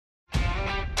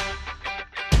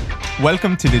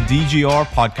Welcome to the DGR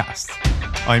podcast.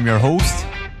 I'm your host,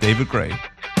 David Gray.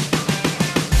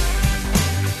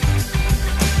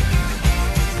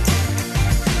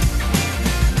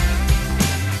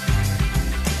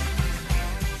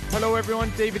 Hello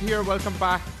everyone, David here. Welcome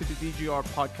back to the DGR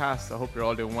podcast. I hope you're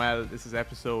all doing well. This is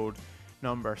episode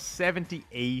number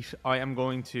 78. I am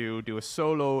going to do a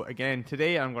solo again.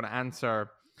 Today I'm going to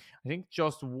answer, I think,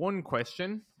 just one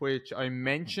question, which I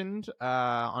mentioned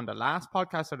on the last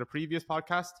podcast or the previous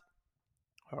podcast,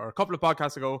 or a couple of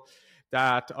podcasts ago,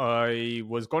 that I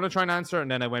was going to try and answer, and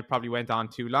then I probably went on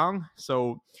too long.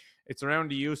 So it's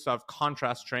around the use of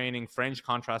contrast training, French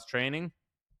contrast training,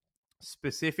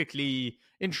 specifically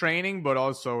in training, but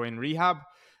also in rehab.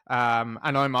 And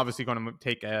I'm obviously going to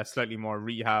take a slightly more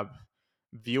rehab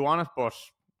view on it. But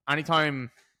anytime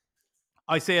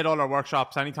I say at all our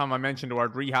workshops, anytime I mention the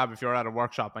word rehab, if you're at a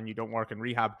workshop and you don't work in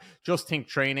rehab, just think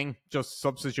training. Just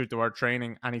substitute the word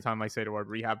training anytime I say the word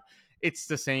rehab. It's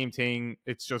the same thing.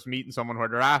 It's just meeting someone where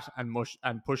they're at and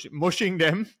mushing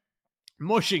them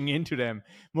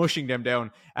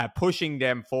down, pushing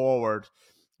them forward,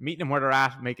 meeting them where they're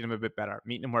at, making them a bit better,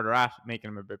 meeting them where they're at, making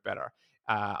them a bit better,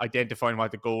 identifying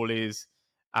what the goal is,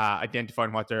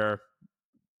 identifying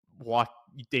what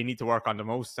they need to work on the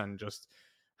most, and just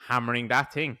hammering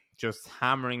that thing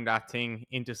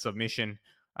into submission,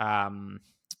 and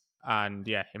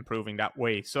improving that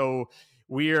way. So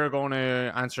we're going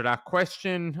to answer that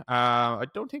question. I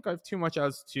don't think I have too much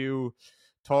else to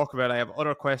talk about. I have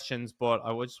other questions, but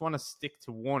I just want to stick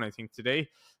to one, I think, today.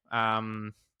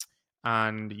 And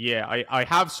yeah, I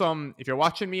have some. If you're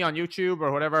watching me on YouTube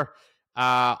or whatever,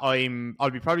 I'll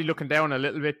be probably looking down a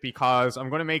little bit because I'm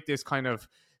going to make this kind of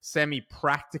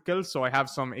semi-practical. So I have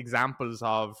some examples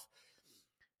of.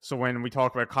 So when we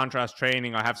talk about contrast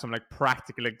training, I have some like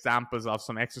practical examples of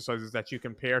some exercises that you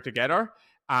can pair together,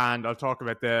 and I'll talk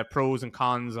about the pros and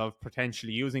cons of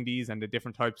potentially using these and the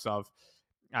different types of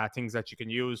things that you can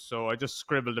use. So I just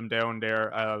scribbled them down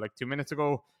there like 2 minutes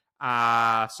ago.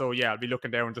 So yeah, I'll be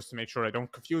looking down just to make sure I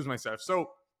don't confuse myself.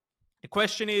 So the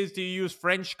question is, do you use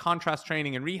French contrast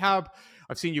training in rehab?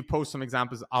 I've seen you post some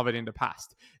examples of it in the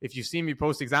past. If you've seen me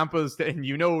post examples, then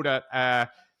you know that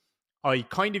I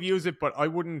kind of use it, but I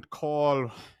wouldn't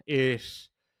call it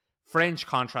French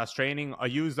contrast training. I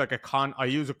use a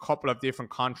couple of different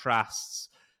contrasts,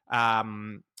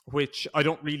 which I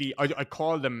don't really, I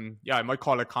call them, I might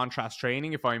call it contrast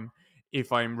training if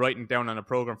I'm writing down on a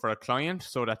program for a client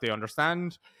so that they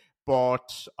understand.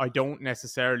 But I don't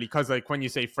necessarily, because like when you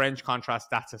say French contrast,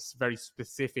 that's a very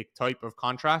specific type of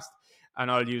contrast, and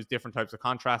I'll use different types of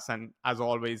contrasts. And as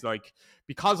always, like,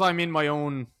 because I'm in my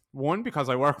own one, because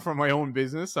I work for my own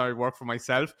business, I work for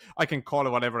myself, I can call it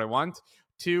whatever I want.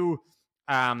 Two,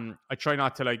 I try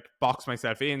not to like box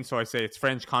myself in. So I say it's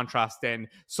French contrast, then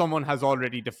someone has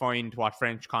already defined what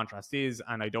French contrast is,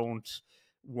 and I don't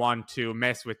want to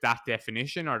mess with that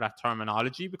definition or that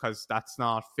terminology because that's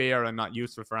not fair and not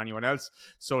useful for anyone else.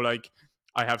 So like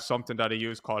I have something that I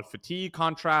use called fatigue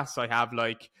contrast. I have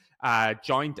like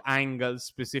joint angle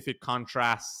specific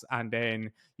contrasts, and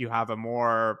then you have a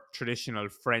more traditional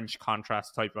French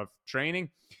contrast type of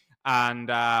training. And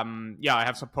I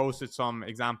have posted some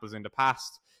examples in the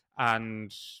past,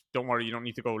 and don't worry, you don't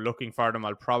need to go looking for them.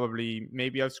 I'll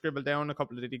scribble down a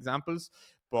couple of the examples,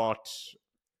 but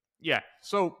yeah.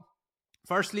 So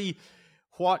firstly,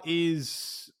 what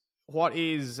is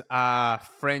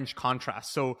French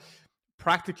contrast? So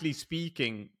practically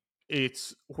speaking,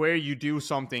 it's where you do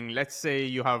something. Let's say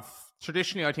you have,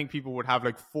 traditionally, I think people would have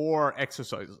like 4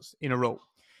 exercises in a row.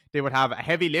 They would have a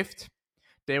heavy lift,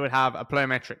 they would have a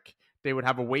plyometric, they would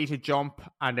have a weighted jump,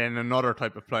 and then another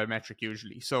type of plyometric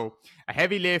usually. So a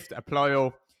heavy lift, a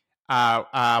plyo,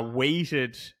 a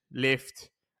weighted lift,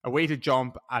 a weighted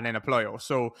jump, and then a plyo.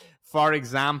 So for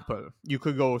example, you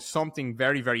could go something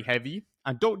very, very heavy.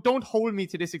 And don't hold me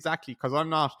to this exactly, because I'm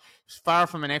not far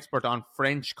from an expert on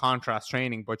French contrast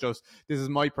training, but just this is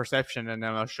my perception, and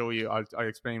then I'll show you, I'll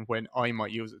explain when I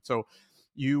might use it. So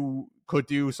you could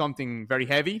do something very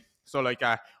heavy, so like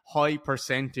a high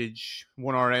percentage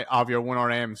of your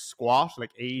 1RM squat,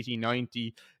 like 80,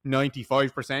 90,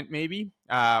 95% maybe,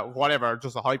 whatever,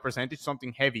 just a high percentage,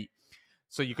 something heavy.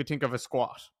 So you could think of a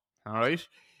squat, all right?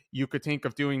 You could think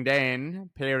of doing then,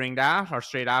 pairing that, or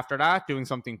straight after that, doing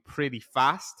something pretty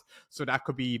fast. So that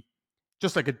could be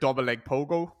just like a double leg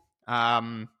pogo.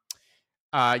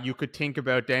 You could think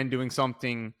about then doing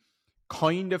something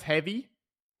kind of heavy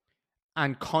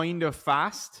and kind of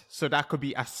fast. So that could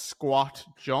be a squat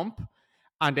jump.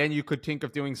 And then you could think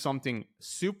of doing something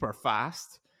super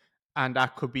fast and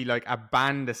that could be like a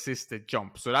band assisted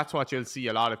jump. So that's what you'll see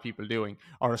a lot of people doing,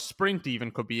 or a sprint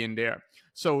even could be in there.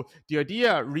 So the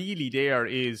idea really there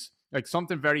is like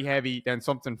something very heavy, then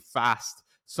something fast,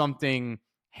 something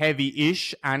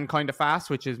heavy-ish and kind of fast,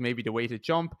 which is maybe the weighted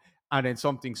jump, and then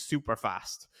something super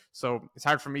fast. So it's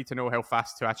hard for me to know how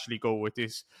fast to actually go with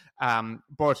this.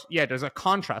 But yeah, there's a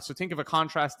contrast. So think of a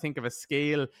contrast, think of a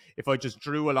scale. If I just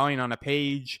drew a line on a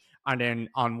page, and then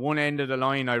on one end of the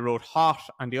line I wrote hot,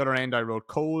 and the other end I wrote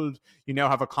cold, you now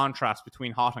have a contrast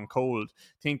between hot and cold.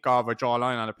 Think of I draw a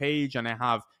line on a page and I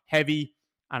have heavy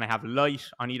and I have light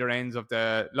on either ends of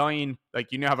the line.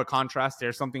 Like you now have a contrast.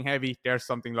 There's something heavy, there's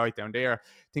something light down there.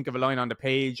 Think of a line on the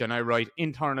page and I write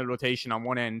internal rotation on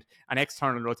one end and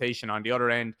external rotation on the other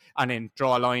end, and then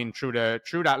draw a line through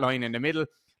that line in the middle.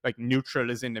 Like neutral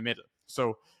is in the middle.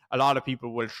 So a lot of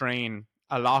people will train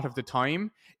a lot of the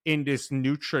time in this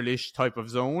neutralish type of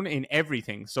zone in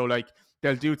everything. So like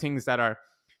they'll do things that are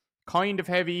kind of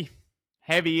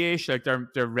heavy-ish, like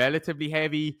they're relatively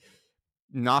heavy,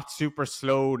 not super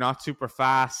slow, not super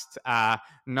fast,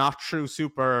 not through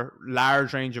super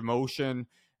large range of motion,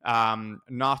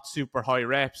 not super high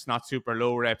reps, not super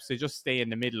low reps. They just stay in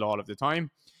the middle all of the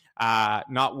time,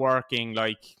 not working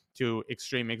like to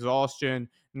extreme exhaustion,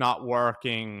 not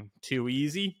working too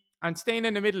easy. And staying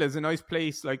in the middle is a nice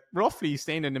place, like roughly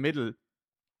staying in the middle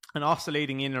and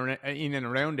oscillating in and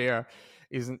around there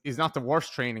is not the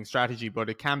worst training strategy, but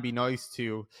it can be nice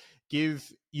to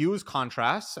use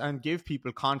contrasts and give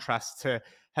people contrasts to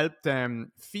help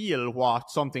them feel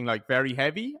what something like very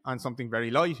heavy and something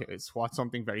very light is, what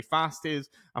something very fast is,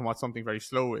 and what something very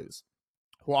slow is,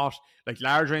 what like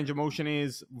large range of motion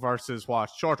is versus what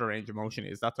shorter range of motion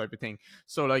is, that type of thing.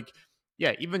 So like,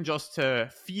 yeah, even just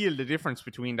to feel the difference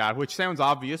between that, which sounds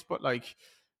obvious, but like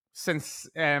since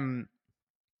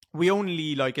we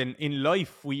only like in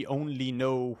life we only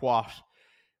know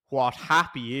what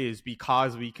happy is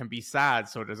because we can be sad.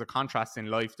 So there's a contrast in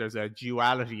life, there's a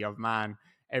duality of man.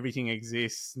 Everything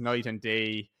exists, night and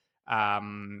day,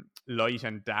 light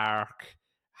and dark,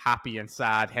 happy and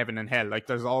sad, heaven and hell. Like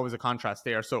there's always a contrast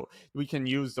there. So we can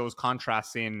use those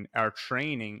contrasts in our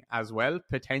training as well,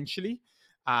 potentially.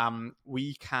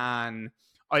 We can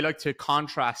I like to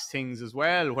contrast things as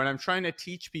well. When I'm trying to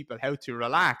teach people how to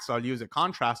relax, I'll use a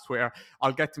contrast where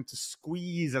I'll get them to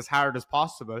squeeze as hard as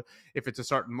possible. If it's a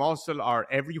certain muscle or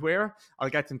everywhere, I'll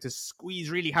get them to squeeze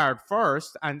really hard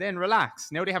first and then relax.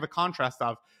 Now they have a contrast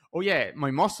of, oh yeah,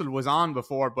 my muscle was on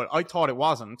before, but I thought it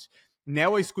wasn't.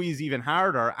 Now I squeeze even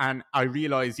harder and I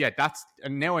realize, yeah,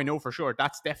 and now I know for sure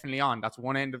that's definitely on. That's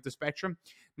one end of the spectrum.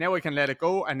 Now I can let it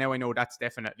go, and now I know that's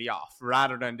definitely off,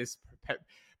 rather than this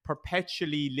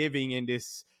perpetually living in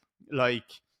this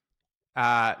like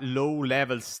low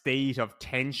level state of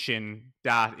tension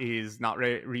that is not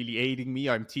really aiding me.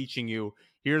 I'm teaching you,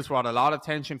 here's what a lot of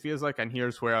tension feels like, and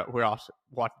here's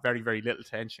what very, very little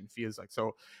tension feels like.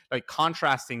 So like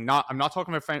contrasting, I'm not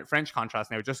talking about French contrast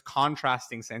now, just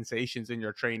contrasting sensations in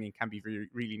your training can be really,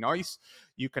 really nice.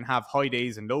 You can have high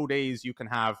days and low days. You can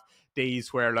have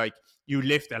days where like you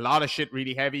lift a lot of shit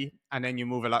really heavy and then you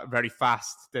move a lot very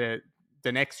fast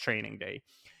the next training day.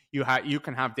 You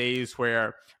can have days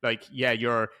where like, yeah,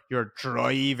 you're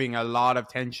driving a lot of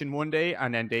tension one day,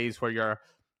 and then days where you're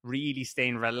really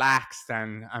staying relaxed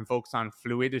and focused on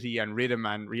fluidity and rhythm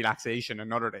and relaxation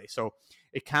another day. So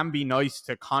it can be nice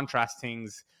to contrast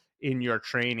things in your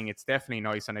training. It's definitely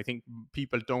nice, and I think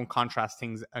people don't contrast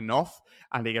things enough,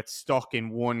 and they get stuck in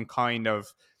one kind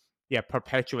of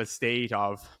perpetual state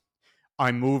of,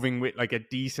 I'm moving with like a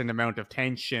decent amount of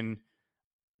tension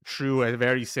through a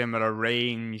very similar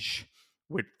range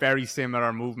with very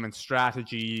similar movement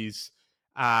strategies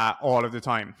all of the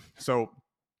time. So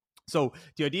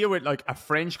the idea with like a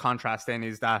French contrast then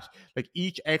is that like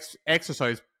each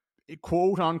exercise,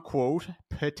 quote unquote,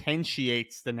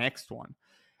 potentiates the next one.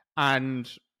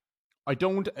 And I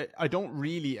don't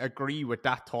really agree with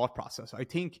that thought process. I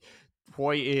think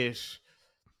why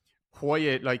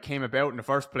it like came about in the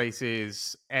first place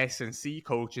is S&C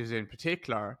coaches in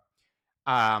particular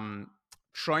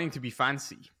trying to be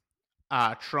fancy,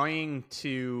 trying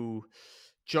to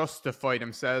justify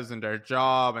themselves and their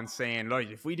job and saying, like,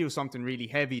 if we do something really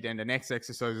heavy, then the next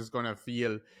exercise is going to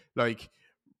feel like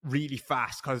really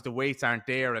fast because the weights aren't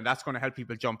there, and that's going to help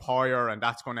people jump higher, and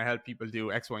that's going to help people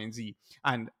do X, Y, and Z.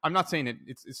 And I'm not saying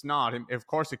it's not. Of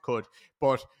course it could,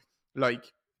 but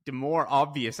like the more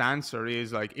obvious answer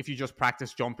is like, if you just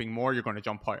practice jumping more, you're going to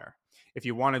jump higher. If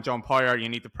you want to jump higher, you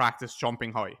need to practice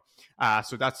jumping high.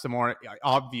 So that's the more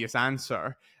obvious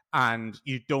answer. And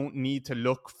you don't need to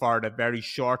look for the very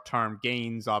short-term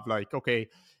gains of like, okay,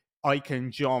 I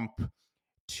can jump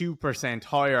 2%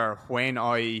 higher when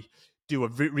I do a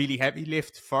really heavy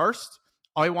lift first.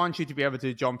 I want you to be able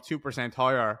to jump 2%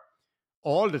 higher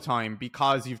all the time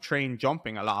because you've trained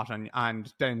jumping a lot,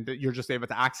 and then you're just able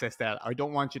to access that. I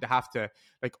don't want you to have to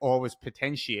like always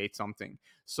potentiate something.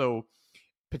 So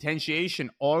potentiation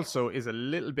also is a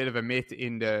little bit of a myth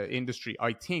in the industry,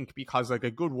 I think, because like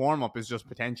a good warm-up is just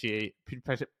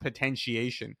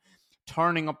potentiation.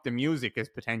 Turning up the music is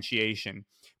potentiation.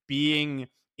 Being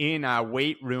in a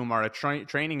weight room or a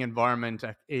training environment,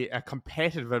 a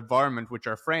competitive environment with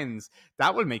your friends,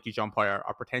 that will make you jump higher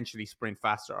or potentially sprint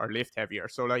faster or lift heavier.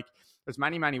 So like there's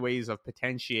many ways of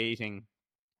potentiating.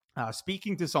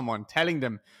 Speaking to someone, telling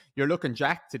them you're looking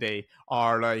jacked today,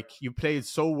 or like you played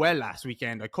so well last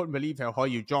weekend, I couldn't believe how high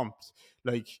you jumped.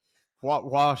 Like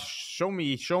what show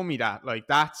me that. Like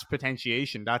that's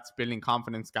potentiation. That's building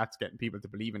confidence. That's getting people to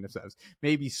believe in themselves.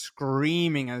 Maybe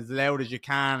screaming as loud as you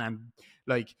can and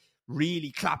like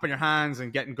really clapping your hands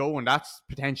and getting going. That's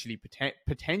potentially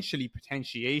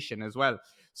potentiation as well.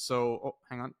 So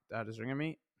hang on, that is ringing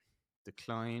me.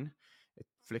 Decline. It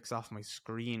flicks off my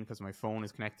screen because my phone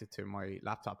is connected to my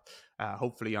laptop.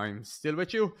 Hopefully I'm still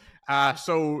with you.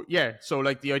 So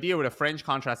like the idea with a French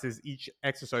contrast is each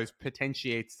exercise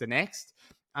potentiates the next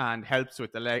and helps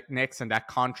with the next, and that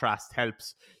contrast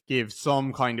helps give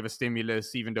some kind of a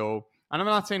stimulus, even though, and I'm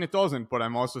not saying it doesn't, but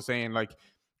I'm also saying like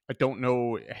I don't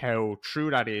know how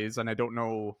true that is, and I don't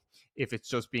know if it's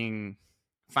just being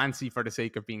fancy for the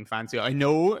sake of being fancy. I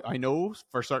know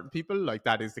for certain people like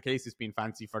that is the case. It's being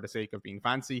fancy for the sake of being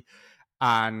fancy,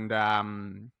 and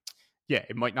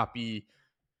it might not be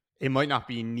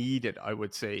needed, I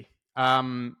would say.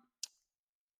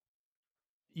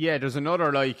 There's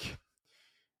another like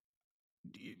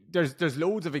there's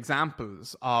loads of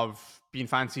examples of being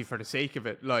fancy for the sake of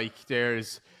it. Like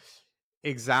there's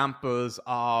examples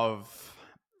of,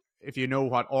 if you know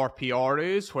what RPR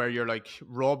is, where you're like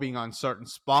rubbing on certain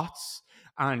spots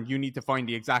and you need to find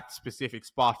the exact specific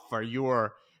spot for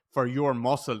your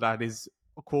muscle that is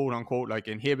quote unquote like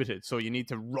inhibited. So you need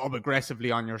to rub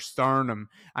aggressively on your sternum,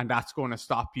 and that's going to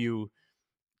stop you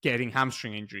getting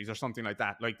hamstring injuries or something like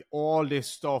that. Like all this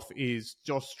stuff is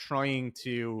just trying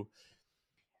to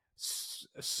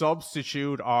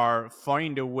substitute or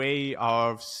find a way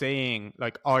of saying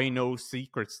like, I know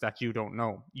secrets that you don't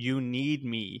know. You need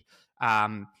me.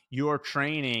 You're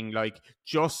training like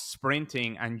just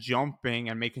sprinting and jumping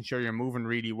and making sure you're moving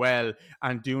really well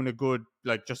and doing a good,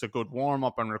 like just a good warm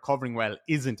up and recovering well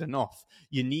isn't enough.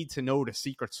 You need to know the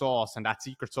secret sauce, and that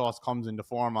secret sauce comes in the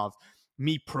form of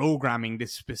me programming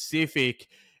this specific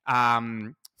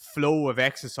flow of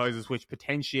exercises which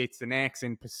potentiates the next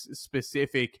in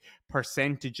specific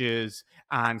percentages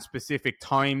and specific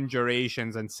time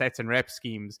durations and sets and rep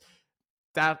schemes.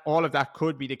 That all of that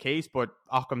could be the case, but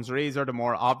Occam's razor, the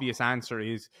more obvious answer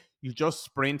is you just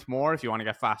sprint more if you want to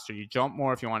get faster, you jump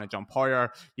more if you want to jump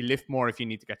higher, you lift more if you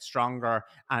need to get stronger.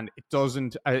 And it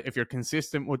doesn't, if you're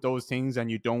consistent with those things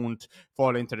and you don't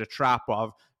fall into the trap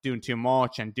of doing too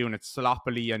much and doing it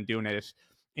sloppily and doing it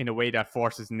in a way that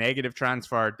forces negative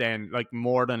transfer, then like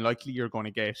more than likely you're going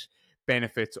to get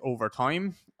benefits over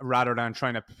time rather than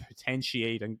trying to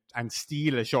potentiate and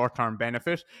steal a short-term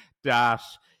benefit that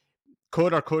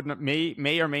could or couldn't,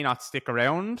 may or may not stick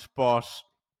around. But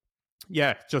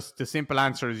yeah, just the simple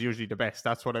answer is usually the best.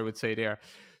 That's what I would say there.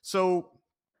 So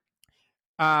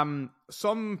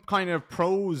some kind of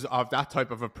pros of that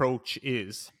type of approach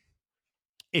is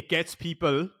it gets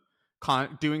people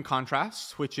doing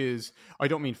contrasts, which is, I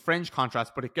don't mean French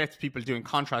contrast, but it gets people doing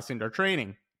contrasts in their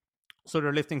training. So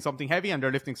they're lifting something heavy and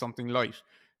they're lifting something light.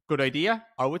 Good idea?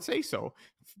 I would say so.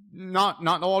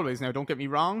 Not always now, don't get me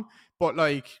wrong, but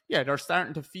like, yeah, they're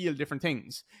starting to feel different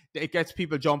things. It gets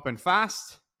people jumping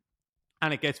fast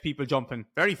and it gets people jumping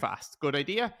very fast. Good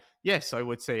idea? Yes, I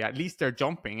would say at least they're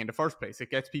jumping in the first place. It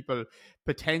gets people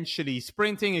potentially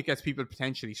sprinting. It gets people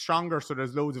potentially stronger. So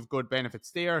there's loads of good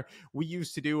benefits there. We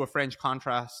used to do a French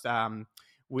contrast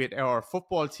with our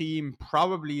football team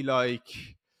probably like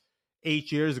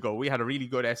 8 years ago. We had a really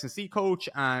good S&C coach,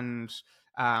 and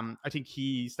I think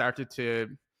he started to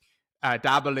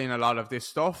dabble in a lot of this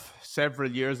stuff several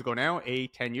years ago now,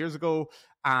 8-10 years ago.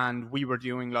 And we were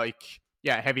doing like,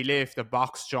 heavy lift, a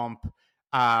box jump,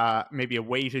 maybe a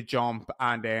weighted jump,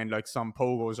 and then like some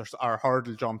pogos or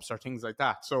hurdle jumps or things like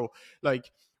that. So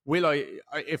like,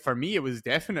 for me, it was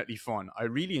definitely fun. I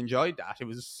really enjoyed that. It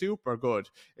was super good.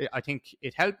 I think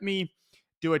it helped me.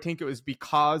 Do I think it was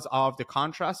because of the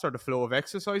contrast or the flow of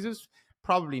exercises?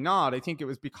 Probably not. I think it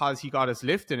was because he got us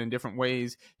lifting in different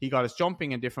ways. He got us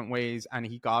jumping in different ways, and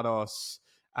he got us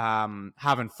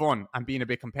having fun and being a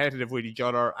bit competitive with each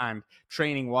other, and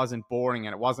training wasn't boring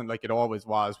and it wasn't like it always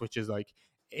was, which is like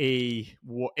a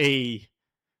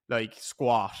like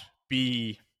squat,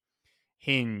 B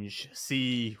hinge,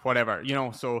 C whatever,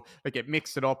 so like it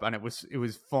mixed it up and it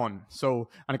was fun. So,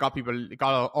 and it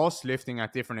got us lifting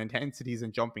at different intensities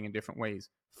and jumping in different ways.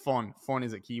 Fun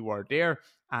is a key word there,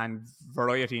 and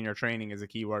variety in your training is a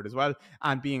key word as well,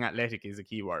 and being athletic is a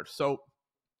key word. So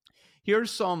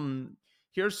here's some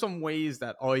ways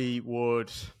that I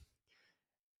would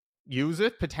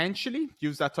potentially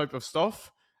use that type of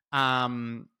stuff.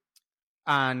 And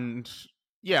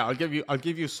yeah, I'll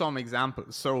give you some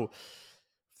examples. So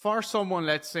for someone,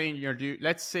 let's say you're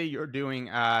doing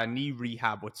a knee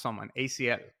rehab with someone,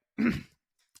 ACL.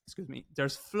 Excuse me.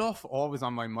 There's fluff always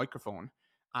on my microphone,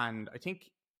 and I think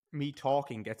me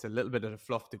talking gets a little bit of the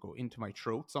fluff to go into my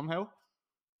throat somehow,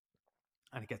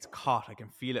 and it gets caught. I can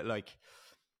feel it like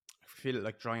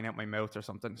drying out my mouth or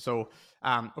something. So,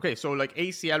 okay, so like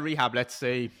ACL rehab, let's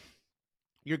say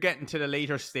you're getting to the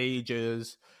later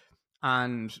stages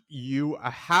and you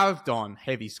have done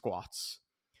heavy squats.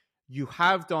 You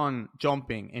have done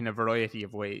jumping in a variety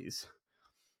of ways.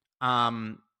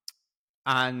 And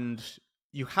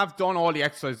you have done all the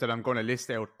exercises that I'm going to list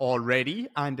out already,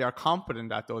 and they're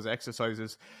competent at those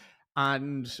exercises.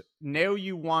 And now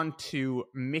you want to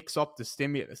mix up the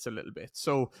stimulus a little bit.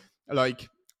 So, like,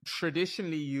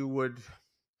 traditionally, you would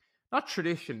not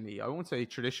traditionally, I won't say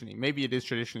traditionally, maybe it is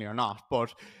traditionally or not,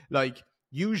 but like,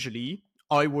 usually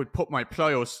I would put my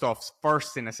plyo stuff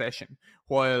first in a session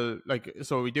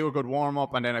so we do a good warm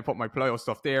up and then I put my plyo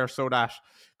stuff there, so that,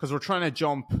 because we're trying to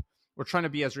jump, we're trying to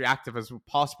be as reactive as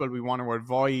possible. We want to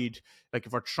avoid, like,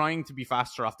 if we're trying to be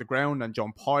faster off the ground and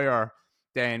jump higher,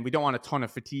 then we don't want a ton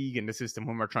of fatigue in the system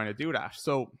when we're trying to do that.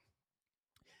 So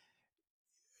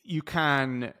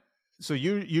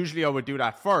usually I would do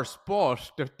that first, but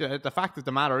the fact of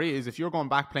the matter is, if you're going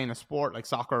back playing a sport like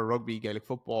soccer, rugby, Gaelic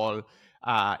football,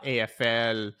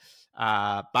 AFL,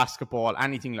 basketball,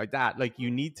 anything like that, like,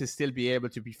 you need to still be able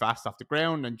to be fast off the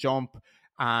ground and jump,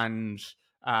 and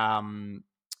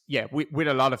with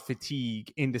a lot of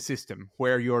fatigue in the system,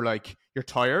 where you're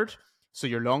tired. So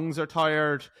your lungs are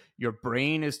tired, your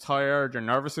brain is tired, your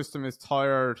nervous system is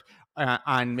tired,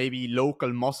 and maybe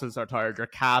local muscles are tired, your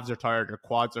calves are tired, your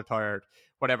quads are tired,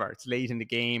 whatever. It's late in the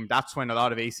game. That's when a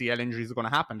lot of ACL injuries are going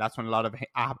to happen. That's when a lot of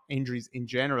injuries in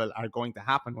general are going to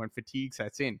happen, when fatigue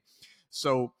sets in.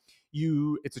 So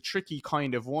it's a tricky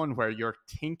kind of one where you're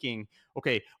thinking,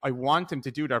 okay, I want them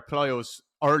to do their plyos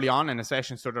early on in a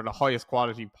session so they're the highest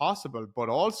quality possible, but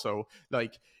also,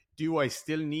 like, do I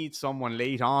still need someone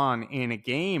late on in a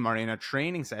game or in a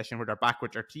training session where they're back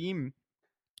with their team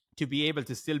to be able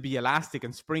to still be elastic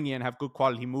and springy and have good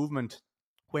quality movement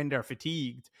when they're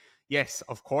fatigued? Yes,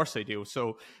 of course I do.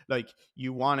 So, like,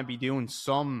 you want to be doing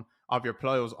some of your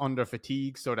plyos under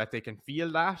fatigue so that they can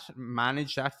feel that,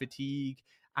 manage that fatigue,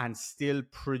 and still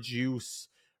produce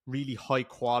really high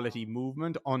quality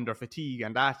movement under fatigue.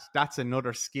 And that's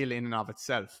another skill in and of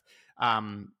itself.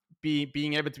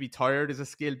 Being able to be tired is a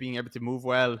skill. Being able to move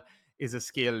well is a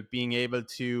skill. Being able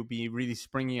to be really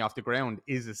springy off the ground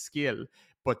is a skill.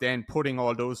 But then putting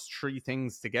all those three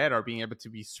things together, being able to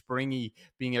be springy,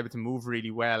 being able to move really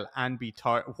well, and be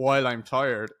tired while I'm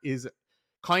tired, is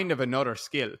kind of another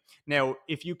skill. Now,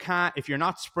 if you're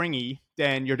not springy,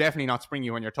 then you're definitely not springy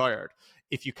when you're tired.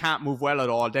 If you can't move well at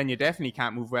all, then you definitely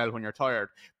can't move well when you're tired.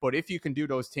 But if you can do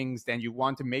those things, then you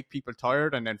want to make people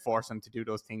tired and then force them to do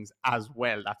those things as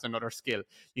well. That's another skill.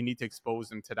 You need to expose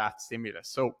them to that stimulus.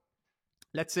 So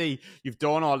let's say you've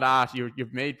done all that,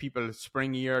 you've made people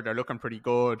springier, they're looking pretty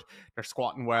good, they're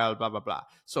squatting well, blah, blah, blah.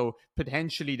 So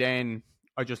potentially then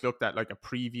I just looked at like a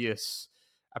previous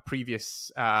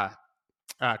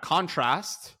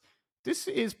contrast. This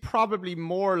is probably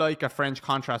more like a French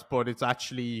contrast, but it's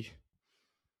actually,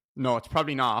 no, it's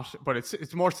probably not, but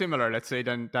it's more similar, let's say,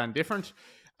 than different.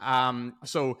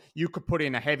 So you could put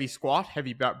in a heavy squat,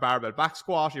 heavy barbell back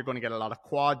squat. You're going to get a lot of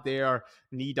quad there,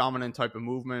 knee dominant type of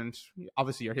movement.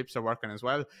 Obviously, your hips are working as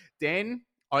well. Then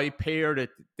I paired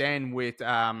it then with,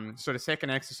 so the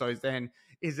second exercise then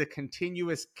is a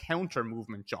continuous counter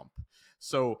movement jump.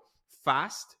 So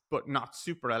fast, but not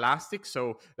super elastic.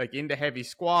 So like in the heavy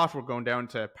squat, we're going down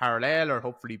to parallel, or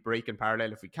hopefully breaking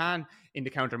parallel if we can. In the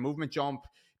counter movement jump,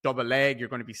 double leg, you're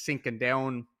going to be sinking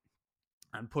down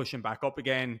and pushing back up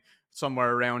again,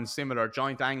 somewhere around similar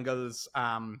joint angles.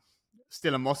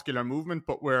 Still a muscular movement,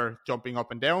 but we're jumping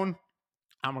up and down,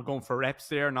 and we're going for reps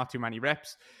there, not too many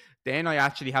reps. Then I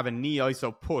actually have a knee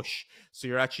iso push. So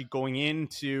you're actually going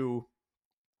into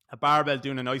a barbell,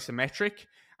 doing an isometric,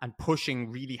 and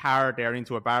pushing really hard there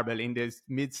into a barbell in this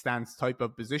mid stance type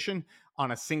of position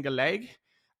on a single leg.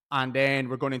 And then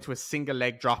we're going into a single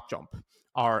leg drop jump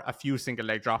or a few single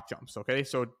leg drop jumps. Okay.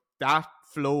 So that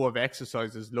flow of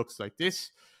exercises looks like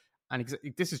this. And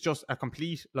this is just a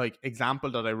complete like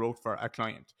example that I wrote for a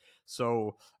client.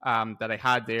 So that I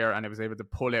had there and I was able to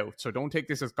pull out. So don't take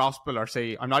this as gospel or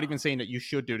say, I'm not even saying that you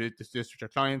should do this with your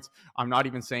clients. I'm not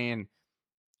even saying,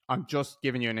 I'm just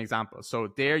giving you an example. So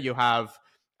there you have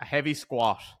a heavy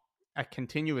squat, a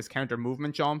continuous counter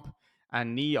movement jump, a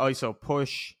knee iso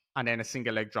push, and then a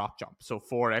single leg drop jump. So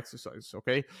 4 exercises,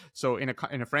 okay? So in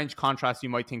a French contrast, you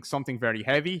might think something very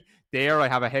heavy. There I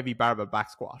have a heavy barbell back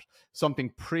squat.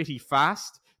 Something pretty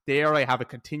fast. There I have a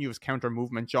continuous counter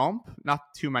movement jump. Not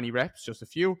too many reps, just a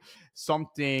few.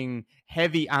 Something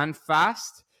heavy and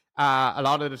fast. A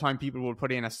lot of the time people will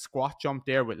put in a squat jump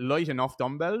there with light enough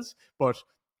dumbbells, but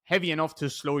heavy enough to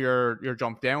slow your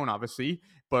jump down, obviously.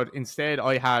 But instead,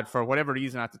 I had, for whatever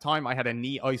reason at the time, I had a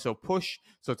knee iso push.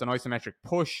 So it's an isometric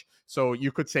push. So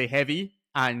you could say heavy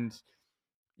and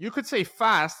you could say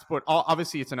fast, but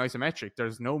obviously it's an isometric.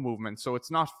 There's no movement. So it's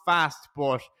not fast,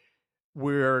 but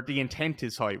the intent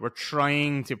is high. We're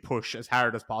trying to push as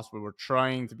hard as possible. We're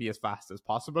trying to be as fast as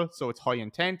possible. So it's high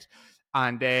intent.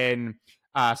 And then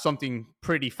something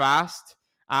pretty fast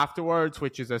afterwards,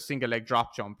 which is a single leg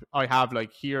drop jump. I have,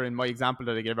 like here in my example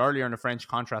that I gave earlier in the French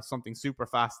contrast, something super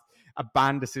fast, a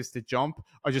band assisted jump.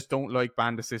 I just don't like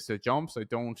band assisted jumps. I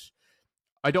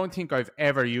don't think I've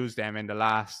ever used them in the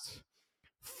last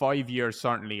 5 years.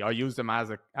 Certainly I use them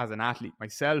as an athlete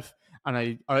myself,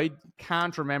 and I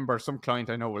can't remember. Some client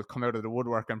I know will come out of the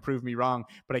woodwork and prove me wrong,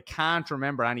 but I can't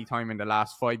remember any time in the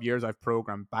last 5 years I've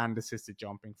programmed band assisted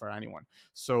jumping for anyone.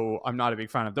 So I'm not a big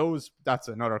fan of those. That's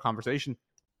another conversation.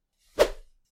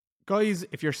 Guys,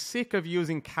 if you're sick of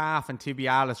using calf and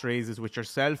tibialis raises with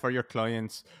yourself or your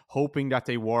clients, hoping that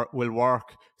they will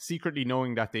work, secretly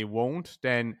knowing that they won't,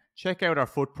 then check out our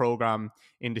foot program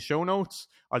in the show notes.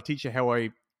 I'll teach you how I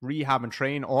rehab and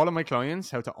train all of my clients,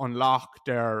 how to unlock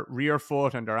their rear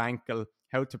foot and their ankle,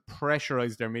 how to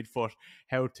pressurize their midfoot,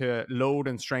 how to load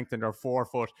and strengthen their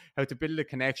forefoot, how to build a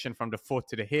connection from the foot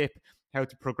to the hip, how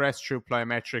to progress through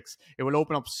plyometrics. It will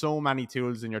open up so many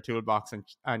tools in your toolbox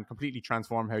and completely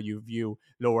transform how you view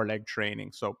lower leg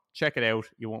training. So check it out.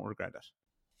 You won't regret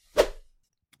it.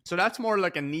 So that's more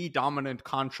like a knee dominant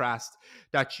contrast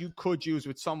that you could use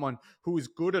with someone who is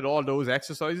good at all those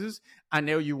exercises. And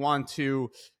now you want to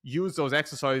use those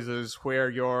exercises where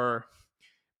you're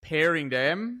pairing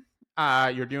them.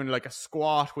 You're doing like a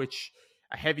squat,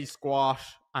 a heavy squat,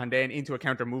 and then into a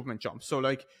counter movement jump. So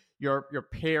like you're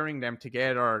pairing them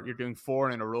together. You're doing 4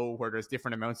 in a row where there's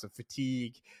different amounts of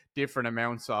fatigue, different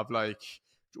amounts of like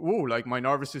my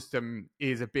nervous system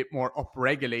is a bit more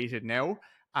upregulated now.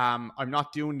 I'm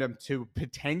not doing them to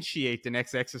potentiate the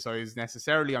next exercise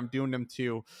necessarily. I'm doing them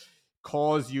to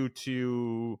cause you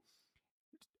to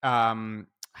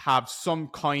have some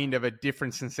kind of a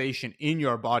different sensation in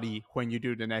your body when you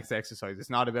do the next exercise. It's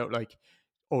not about like,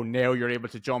 oh, now you're able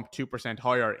to jump 2%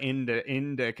 higher in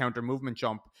the counter movement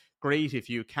jump. Great if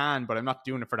you can, but I'm not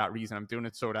doing it for that reason. I'm doing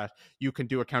it so that you can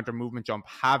do a counter movement jump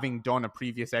having done a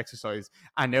previous exercise,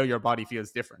 and now your body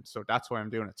feels different. So that's why I'm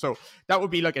doing it. So that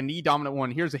would be like a knee dominant one.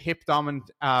 Here's a hip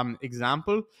dominant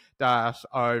example that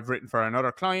I've written for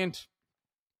another client.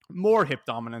 More hip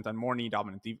dominant and more knee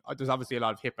dominant. There's obviously a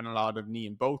lot of hip and a lot of knee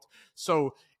in both.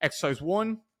 So exercise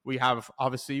 1, we have,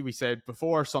 obviously, we said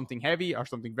before, something heavy or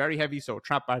something very heavy. So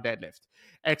trap bar deadlift.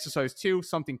 Exercise 2,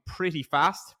 something pretty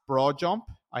fast, broad jump.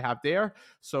 I have there.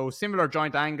 So similar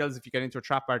joint angles. If you get into a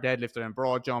trap bar deadlift and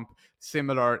broad jump,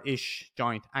 similar-ish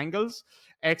joint angles.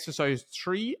 Exercise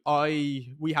 3,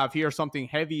 we have here something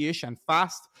heavy-ish and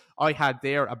fast. I had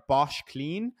there a Bosch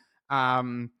clean.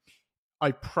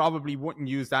 I probably wouldn't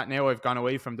use that now. I've gone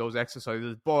away from those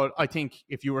exercises. But I think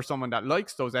if you were someone that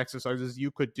likes those exercises, you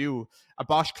could do a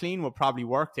Bosch clean would probably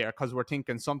work there, because we're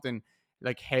thinking something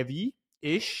like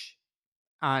heavy-ish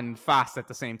and fast at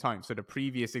the same time. So the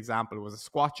previous example was a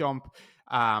squat jump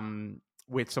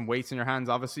with some weights in your hands,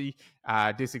 obviously.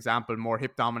 This example, more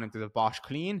hip dominant, is a Bosch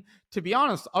clean. To be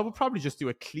honest, I would probably just do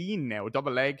a clean now,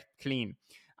 double leg clean.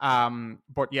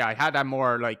 But yeah, I had that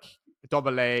more like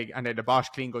double leg, and then the Bosch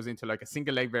clean goes into like a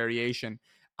single leg variation,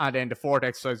 and then the 4th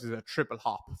exercise is a triple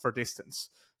hop for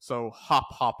distance. So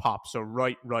hop, hop, hop. So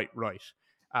right.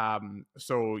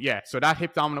 So that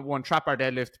hip dominant one, trap bar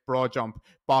deadlift, broad jump,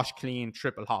 Bosch clean,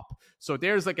 triple hop. So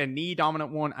there's like a knee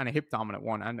dominant one and a hip dominant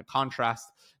one, and the contrast,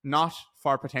 not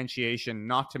for potentiation,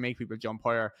 not to make people jump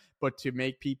higher, but to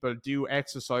make people do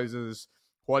exercises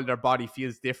while their body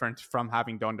feels different from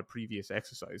having done the previous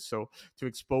exercise. So to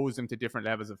expose them to different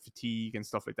levels of fatigue and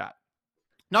stuff like that.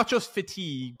 Not just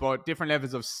fatigue, but different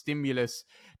levels of stimulus,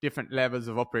 different levels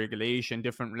of upregulation,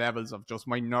 different levels of just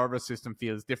my nervous system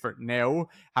feels different now,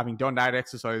 having done that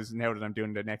exercise, now that I'm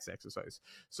doing the next exercise.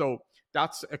 So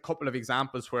that's a couple of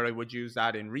examples where I would use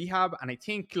that in rehab. And I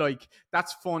think like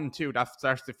that's fun too. That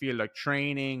starts to feel like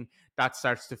training. That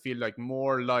starts to feel like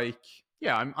more like,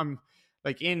 yeah, I'm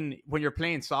like in when you're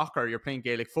playing soccer, you're playing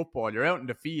Gaelic football, you're out in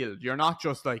the field. You're not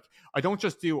just like, I don't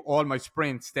just do all my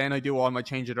sprints, then I do all my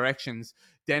change of directions,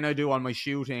 then I do all my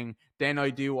shooting, then I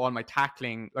do all my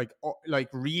tackling. Like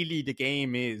really the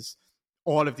game is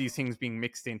all of these things being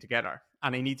mixed in together.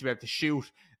 And I need to be able to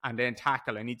shoot and then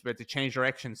tackle. I need to be able to change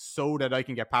directions so that I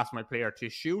can get past my player to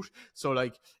shoot. So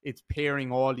like it's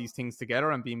pairing all these things together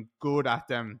and being good at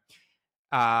them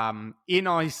in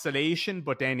isolation,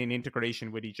 but then in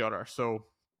integration with each other. So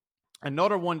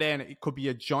another one then, it could be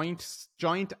a joint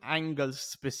angle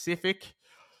specific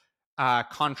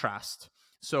contrast.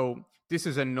 So this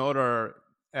is another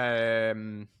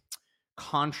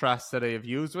contrast that I have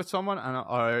used with someone, and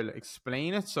I'll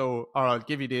explain it. So, or I'll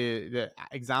give you the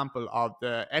example of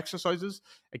the exercises.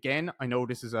 Again, I know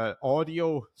this is an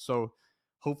audio, so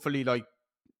hopefully like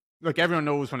everyone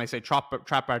knows when I say trap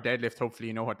bar deadlift, hopefully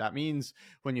you know what that means.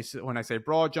 When I say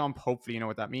broad jump, hopefully you know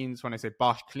what that means. When I say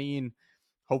Bosch clean,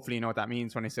 hopefully you know what that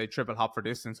means. When I say triple hop for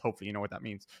distance, hopefully you know what that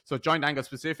means. So joint angle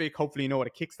specific, hopefully you know what a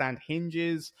kickstand hinge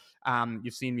is.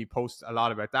 You've seen me post a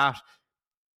lot about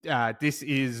that. This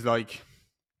is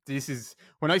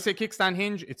when I say kickstand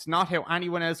hinge, it's not how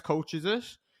anyone else coaches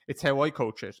it. It's how I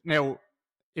coach it. Now,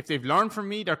 if they've learned from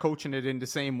me, they're coaching it in the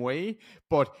same way,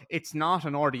 but it's not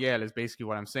an RDL is basically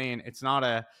what I'm saying. It's not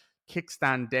a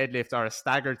kickstand deadlift or a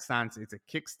staggered stance. It's a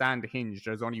kickstand hinge.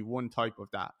 There's only one type of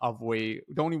that only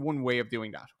one way of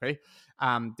doing that. Okay.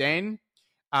 Then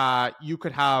you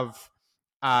could have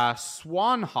a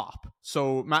swan hop.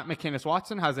 So Matt McInnes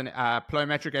Watson has a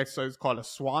plyometric exercise called a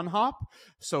swan hop.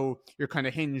 So you're kind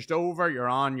of hinged over, you're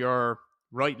on your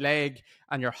right leg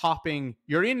and you're hopping.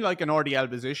 You're in like an RDL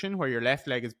position where your left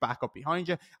leg is back up behind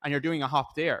you and you're doing a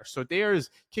hop there. So there's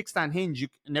kickstand hinge.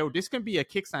 Now this can be a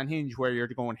kickstand hinge where you're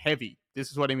going heavy.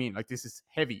 This is what I mean. Like this is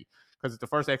heavy because it's the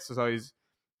first exercise.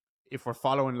 If we're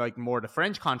following like more the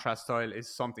French contrast style,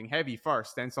 is something heavy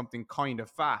first, then something kind of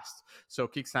fast. So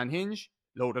kickstand hinge,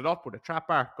 load it up with a trap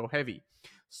bar, go heavy.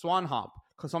 Swan hop,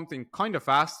 because something kind of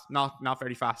fast, not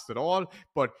very fast at all,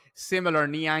 but similar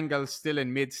knee angle, still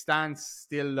in mid stance,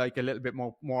 still like a little bit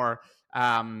more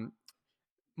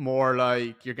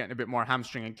like you're getting a bit more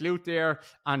hamstring and glute there.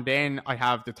 And then I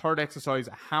have the third exercise,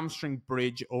 a hamstring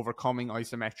bridge overcoming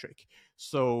isometric.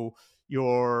 So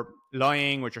you're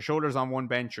lying with your shoulders on one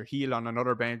bench, your heel on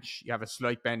another bench. You have a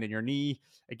slight bend in your knee.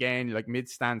 Again, like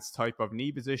mid-stance type of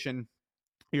knee position.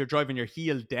 You're driving your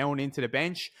heel down into the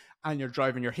bench and you're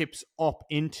driving your hips up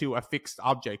into a fixed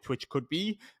object, which could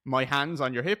be my hands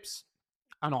on your hips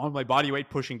and all my body weight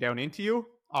pushing down into you,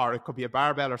 or it could be a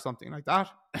barbell or something like that.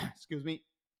 Excuse me.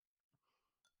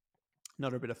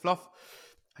 Another bit of fluff.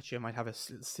 Actually, I might have a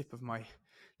sip of my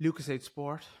Lucasade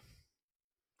Sport.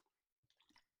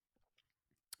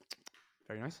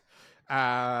 Very nice.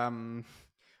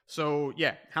 So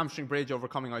yeah, hamstring bridge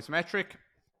overcoming isometric.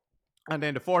 And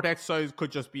then the fourth exercise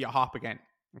could just be a hop again.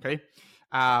 Okay.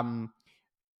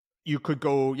 You could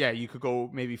go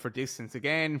maybe for distance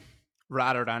again,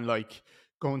 rather than like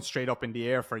going straight up in the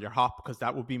air for your hop, because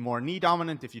that would be more knee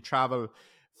dominant. If you travel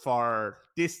for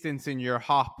distance in your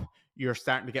hop, you're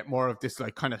starting to get more of this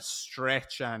like kind of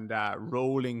stretch and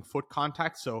rolling foot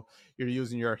contact. So you're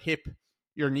using your hip.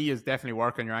 Your knee is definitely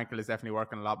working, your ankle is definitely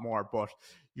working a lot more, but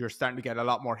you're starting to get a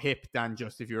lot more hip than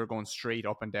just if you were going straight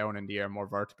up and down in the air, more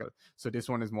vertical. So this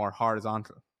one is more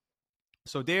horizontal.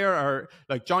 So there are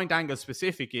like joint angle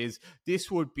specific this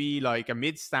would be like a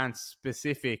mid stance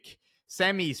specific,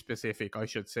 semi specific, I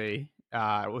should say,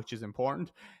 which is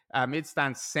important. Mid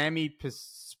stance semi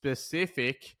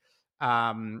specific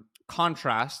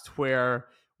contrast where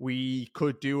we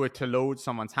could do it to load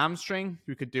someone's hamstring.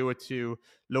 We could do it to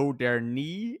load their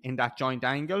knee in that joint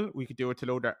angle. We could do it to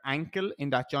load their ankle in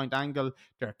that joint angle,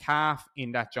 their calf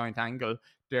in that joint angle,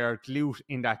 their glute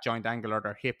in that joint angle, or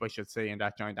their hip, I should say, in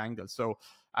that joint angle. So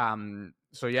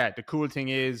yeah, the cool thing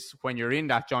is when you're in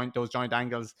those joint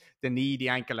angles, the knee, the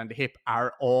ankle, and the hip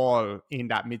are all in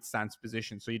that mid stance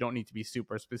position. So you don't need to be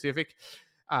super specific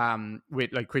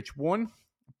with like which one.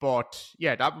 But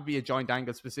yeah, that would be a joint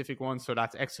angle specific one. So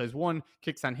that's exercise 1,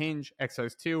 kickstand hinge.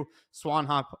 Exercise 2, swan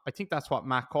hop. I think that's what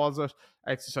Matt calls it.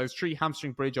 Exercise 3,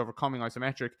 hamstring bridge overcoming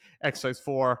isometric. Exercise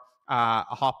 4,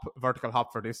 a vertical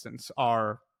hop for distance,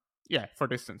 or Yeah, for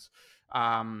distance.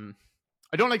 I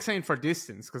don't like saying for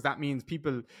distance because that means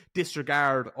people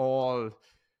disregard all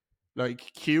like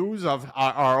cues of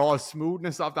or all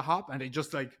smoothness of the hop, and they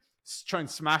just like try and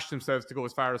smash themselves to go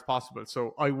as far as possible.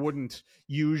 So I wouldn't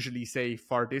usually say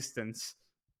for distance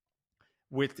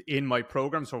within my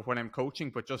program, so when I'm coaching,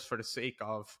 but just for the sake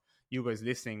of you guys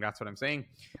listening, that's what I'm saying.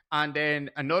 And then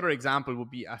another example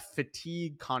would be a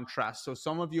fatigue contrast. So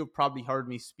some of you have probably heard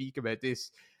me speak about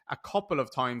this a couple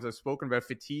of times. I've spoken about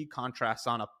fatigue contrast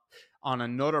on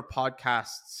another podcast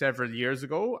several years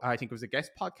ago. I think it was a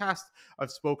guest podcast.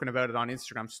 I've spoken about it on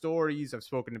Instagram stories. I've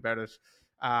spoken about it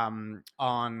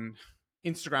on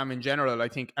Instagram in general, I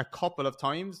think a couple of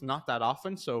times, not that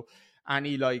often. So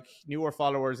any like newer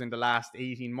followers in the last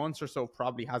 18 months or so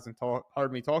probably hasn't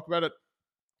heard me talk about it.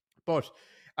 But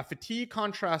a fatigue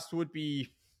contrast would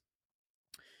be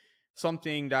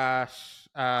something that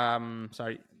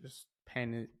sorry, just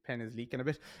pen is leaking a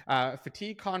bit.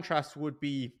 Fatigue contrast would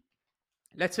be,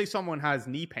 let's say someone has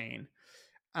knee pain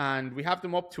and we have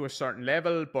them up to a certain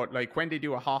level, but like when they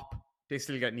do a hop, they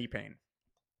still get knee pain.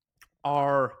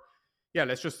 Or yeah,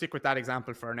 let's just stick with that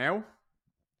example for now.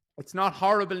 It's not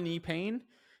horrible knee pain.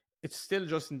 It's still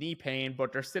just knee pain,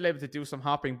 but they're still able to do some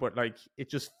hopping, but like it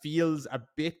just feels a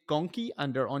bit gunky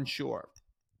and they're unsure.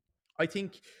 I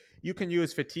think you can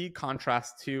use fatigue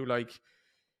contrast to like,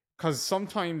 because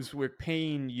sometimes with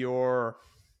pain, you're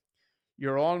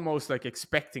almost like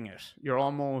expecting it. You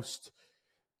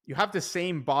have the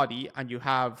same body and you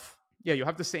have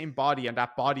the same body and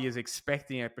that body is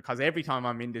expecting it, because every time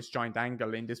I'm in this joint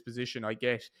angle in this position, I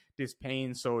get this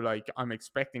pain. So like I'm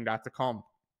expecting that to come.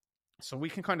 So we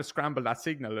can kind of scramble that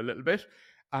signal a little bit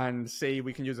and say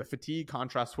we can use a fatigue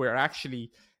contrast where actually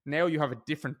now you have a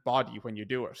different body when you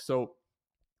do it. So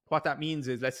what that means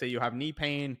is, let's say you have knee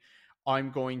pain. I'm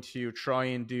going to try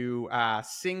and do a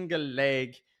single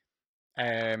leg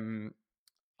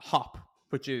hop,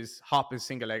 which is hop is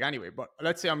single leg anyway. But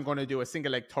let's say I'm going to do a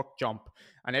single leg tuck jump,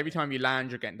 and every time you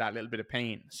land, you're getting that little bit of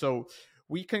pain. So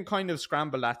we can kind of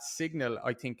scramble that signal,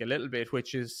 I think, a little bit,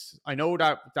 which is, I know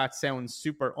that sounds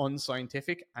super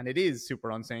unscientific, and it is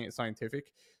super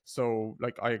unscientific. So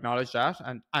like I acknowledge that,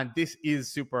 and this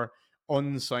is super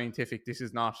unscientific. This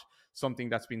is not something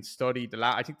that's been studied.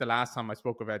 I think the last time I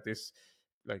spoke about this,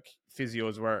 like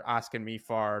physios were asking me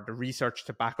for the research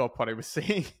to back up what I was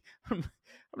saying. I'm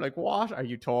like, what are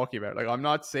you talking about? Like, I'm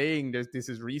not saying this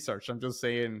is research. I'm just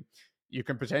saying you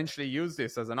can potentially use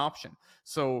this as an option.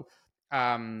 So,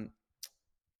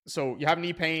 so you have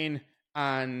knee pain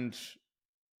and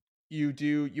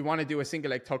you want to do a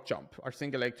single leg tuck jump or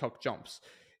single leg tuck jumps.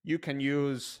 You can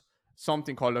use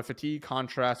something called a fatigue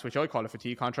contrast, which I call a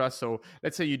fatigue contrast. So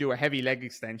let's say you do a heavy leg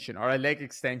extension or a leg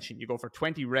extension. You go for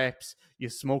 20 reps, you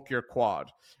smoke your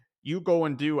quad. You go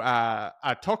and do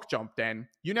a tuck jump, then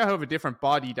you now have a different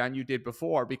body than you did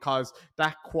before, because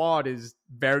that quad is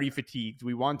very fatigued.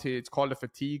 It's called a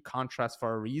fatigue contrast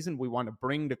for a reason. We want to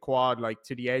bring the quad like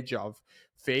to the edge of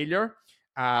failure,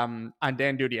 and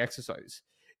then do the exercise.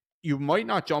 You might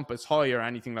not jump as high or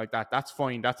anything like that. That's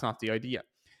fine. That's not the idea.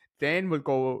 Then we'll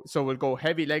go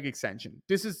heavy leg extension.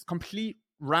 This is complete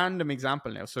random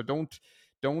example now. So don't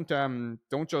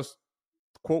just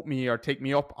quote me or take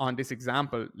me up on this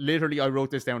example. Literally, I wrote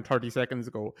this down 30 seconds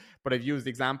ago, but I've used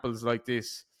examples like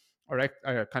this or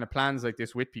kind of plans like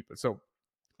this with people. So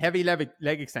heavy leg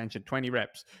extension, 20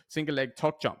 reps. Single leg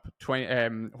tuck jump,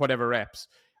 20 whatever reps.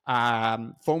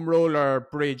 Foam roller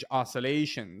bridge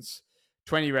oscillations,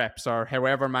 20 reps or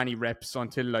however many reps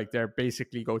until like they're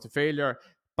basically go to failure.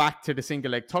 Back to the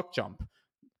single leg tuck jump,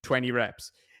 20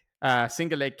 reps.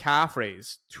 Single leg calf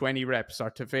raise, 20 reps or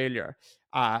to failure.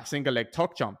 Single leg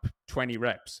tuck jump, 20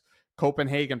 reps.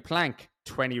 Copenhagen plank,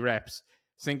 20 reps.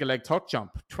 Single leg tuck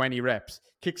jump, 20 reps.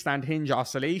 Kickstand hinge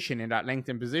oscillation in that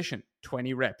lengthened position,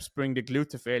 20 reps. Bring the glute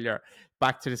to failure.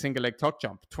 Back to the single leg tuck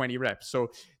jump, 20 reps.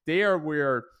 So there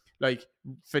we're like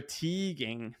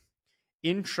fatiguing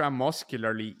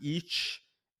intramuscularly each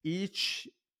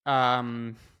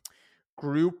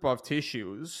group of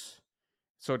tissues.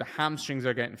 So the hamstrings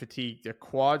are getting fatigued, the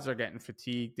quads are getting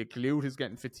fatigued, the glute is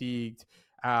getting fatigued,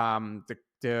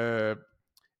 the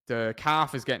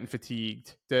calf is getting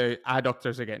fatigued, the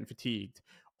adductors are getting fatigued.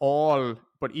 All,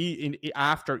 but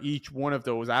after each one of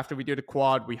those, after we do the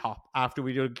quad, we hop. After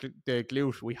we do the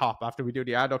glute, we hop. After we do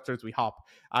the adductors, we hop.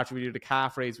 After we do the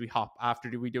calf raise, we hop. After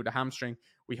we do the hamstring,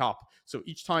 we hop. So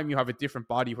each time you have a different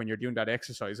body when you're doing that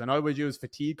exercise. And I would use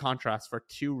fatigue contrast for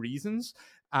two reasons.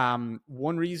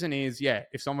 One reason is,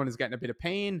 if someone is getting a bit of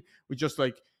pain, we just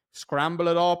like scramble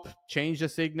it up, change the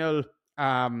signal,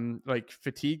 like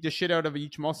fatigue the shit out of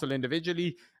each muscle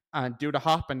individually, and do the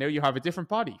hop, and now you have a different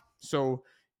body. So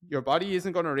your body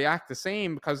isn't going to react the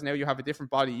same because now you have a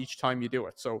different body each time you do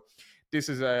it. So this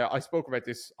is I spoke about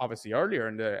this obviously earlier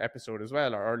in the episode as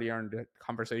well, or earlier in the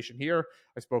conversation here.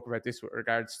 I spoke about this with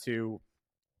regards to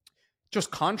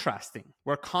just contrasting.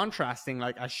 We're contrasting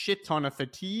like a shit ton of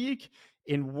fatigue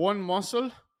in one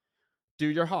muscle, do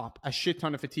your hop. A shit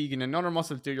ton of fatigue in another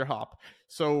muscle, do your hop.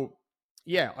 So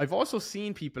yeah, I've also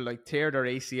seen people like tear their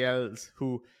ACLs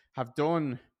who have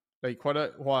done like what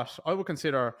I would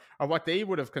consider, or what they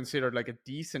would have considered like a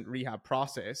decent rehab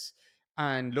process.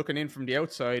 And looking in from the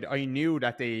outside, I knew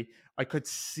that I could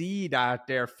see that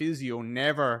their physio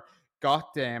never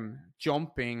got them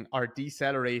jumping or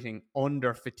decelerating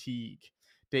under fatigue.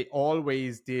 They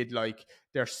always did like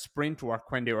their sprint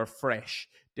work when they were fresh,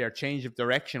 their change of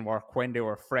direction work when they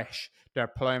were fresh, their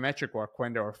plyometric work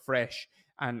when they were fresh.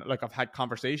 And like I've had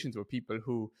conversations with people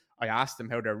who I asked them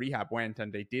how their rehab went,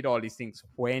 and they did all these things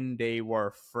when they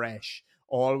were fresh,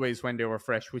 always when they were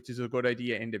fresh, which is a good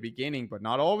idea in the beginning, but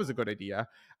not always a good idea.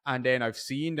 And then I've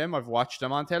seen them, I've watched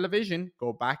them on television,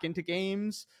 go back into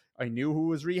games. I knew who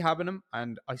was rehabbing them,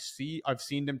 and I've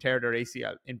seen them tear their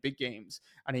ACL in big games,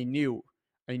 and I knew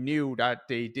that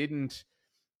they didn't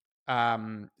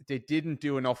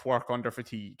do enough work under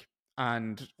fatigue.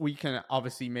 And we can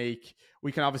obviously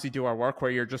do our work where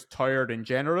you're just tired in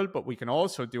general, but we can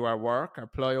also do our work, our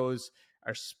plyos,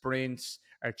 our sprints,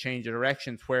 our change of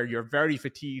directions where you're very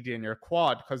fatigued in your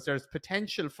quad, because there's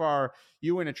potential for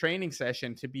you in a training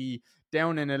session to be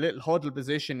down in a little huddle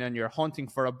position and you're hunting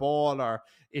for a ball, or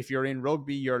if you're in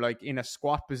rugby, you're like in a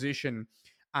squat position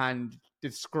and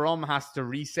the scrum has to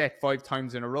reset 5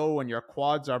 times in a row and your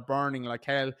quads are burning like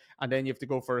hell, and then you have to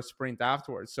go for a sprint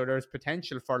afterwards. So there's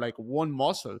potential for like one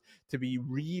muscle to be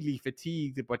really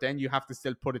fatigued, but then you have to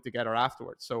still put it together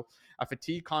afterwards. So a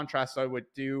fatigue contrast I would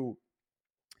do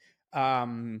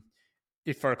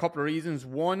if for a couple of reasons.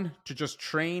 One, to just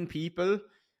train people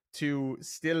to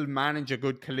still manage a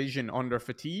good collision under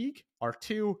fatigue, or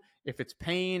two, if it's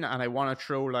pain and I want to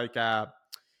throw like a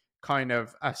kind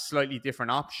of a slightly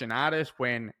different option at it,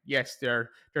 when yes,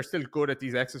 they're still good at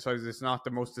these exercises. It's not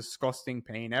the most disgusting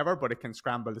pain ever, but it can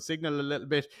scramble the signal a little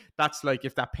bit. That's like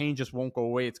if that pain just won't go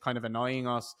away, it's kind of annoying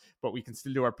us, but we can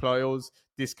still do our plyos.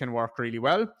 This can work really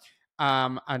well.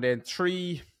 And then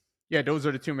three, yeah, those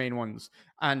are the two main ones.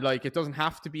 And like, it doesn't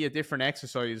have to be a different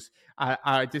exercise,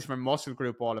 a different muscle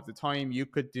group all of the time. You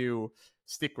could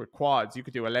stick with quads. You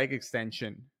could do a leg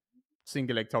extension,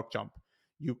 single leg tuck jump.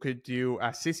 You could do a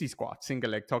sissy squat,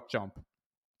 single leg tuck jump,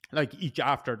 like each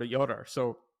after the other.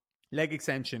 So leg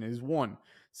extension is 1,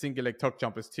 single leg tuck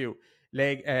jump is 2,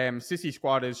 leg sissy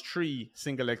squat is 3,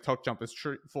 single leg tuck jump is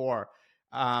 4,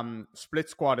 split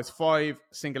squat is 5,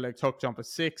 single leg tuck jump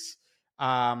is 6,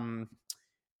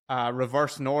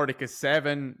 reverse Nordic is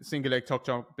 7, single leg tuck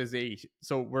jump is 8.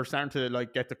 So we're starting to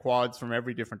like get the quads from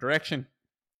every different direction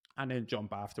and then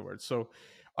jump afterwards. So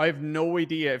I have no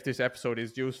idea if this episode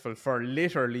is useful for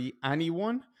literally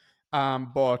anyone.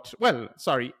 Except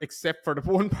for the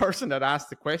one person that asked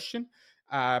the question,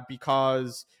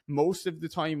 because most of the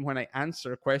time when I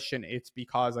answer a question, it's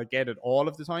because I get it all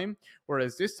of the time.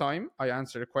 Whereas this time I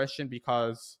answered a question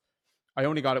because I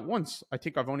only got it once. I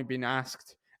think I've only been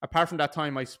asked, apart from that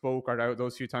time I spoke, or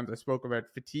those few times I spoke about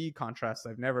fatigue contrast,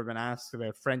 I've never been asked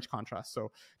about French contrast.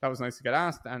 So that was nice to get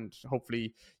asked, and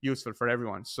hopefully useful for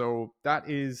everyone. So that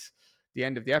is the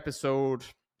end of the episode.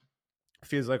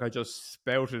 Feels like I just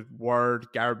spouted word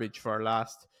garbage for the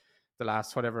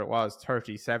last whatever it was,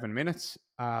 37 minutes.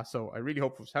 So I really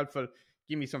hope it was helpful.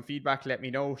 Give me some feedback. Let me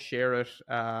know. Share it.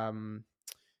 Let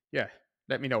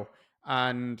me know.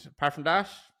 And apart from that,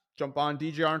 jump on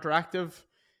DGR Interactive,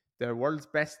 the world's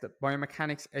best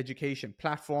biomechanics education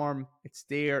platform. It's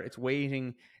there. It's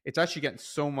waiting. It's actually getting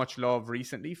so much love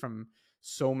recently from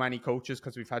so many coaches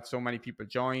because we've had so many people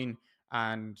join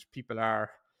and people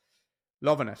are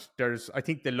loving it. I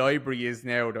think the library is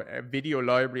now, the video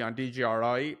library on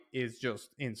DGRI is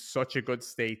just in such a good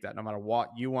state that no matter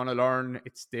what you want to learn,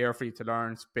 it's there for you to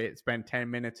learn. Spend 10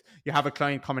 minutes. You have a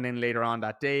client coming in later on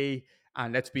that day.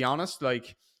 And let's be honest,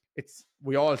 like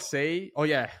we all say, oh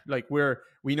yeah, like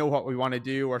we know what we want to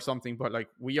do or something, but like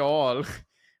we all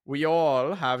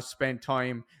have spent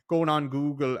time going on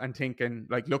Google and thinking,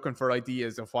 like looking for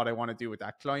ideas of what I want to do with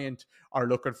that client, or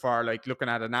looking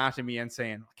at anatomy and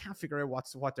saying, I can't figure out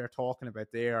what they're talking about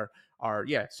there. Or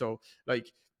yeah, so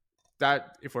like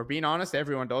that, if we're being honest,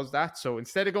 everyone does that. So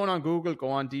instead of going on Google, go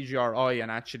on DGRI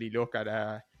and actually look at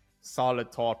a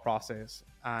solid thought process.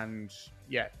 And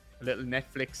yeah, a little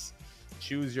Netflix,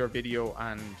 choose your video,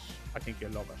 and I think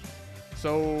you'll love it.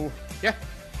 So yeah,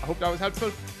 I hope that was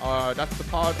helpful. That's the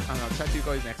pod, and I'll chat to you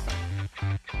guys next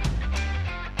time.